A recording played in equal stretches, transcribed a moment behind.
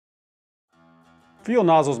Fuel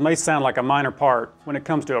nozzles may sound like a minor part when it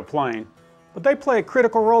comes to a plane, but they play a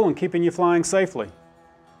critical role in keeping you flying safely.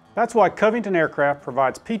 That's why Covington Aircraft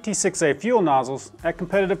provides PT6A fuel nozzles at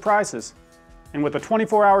competitive prices. And with a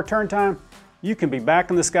 24-hour turn time, you can be back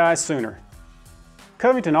in the skies sooner.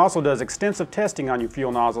 Covington also does extensive testing on your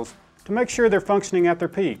fuel nozzles to make sure they're functioning at their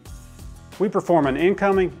peak. We perform an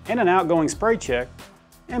incoming and an outgoing spray check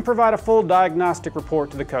and provide a full diagnostic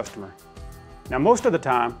report to the customer. Now, most of the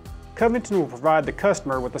time, Covington will provide the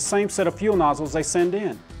customer with the same set of fuel nozzles they send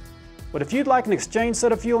in. But if you'd like an exchange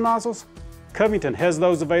set of fuel nozzles, Covington has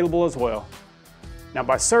those available as well. Now,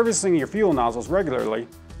 by servicing your fuel nozzles regularly,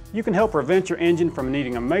 you can help prevent your engine from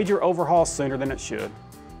needing a major overhaul sooner than it should.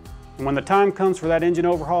 And when the time comes for that engine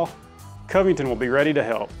overhaul, Covington will be ready to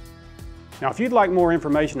help. Now, if you'd like more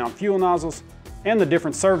information on fuel nozzles and the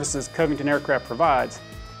different services Covington Aircraft provides,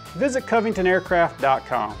 visit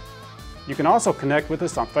covingtonaircraft.com. You can also connect with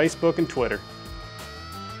us on Facebook and Twitter.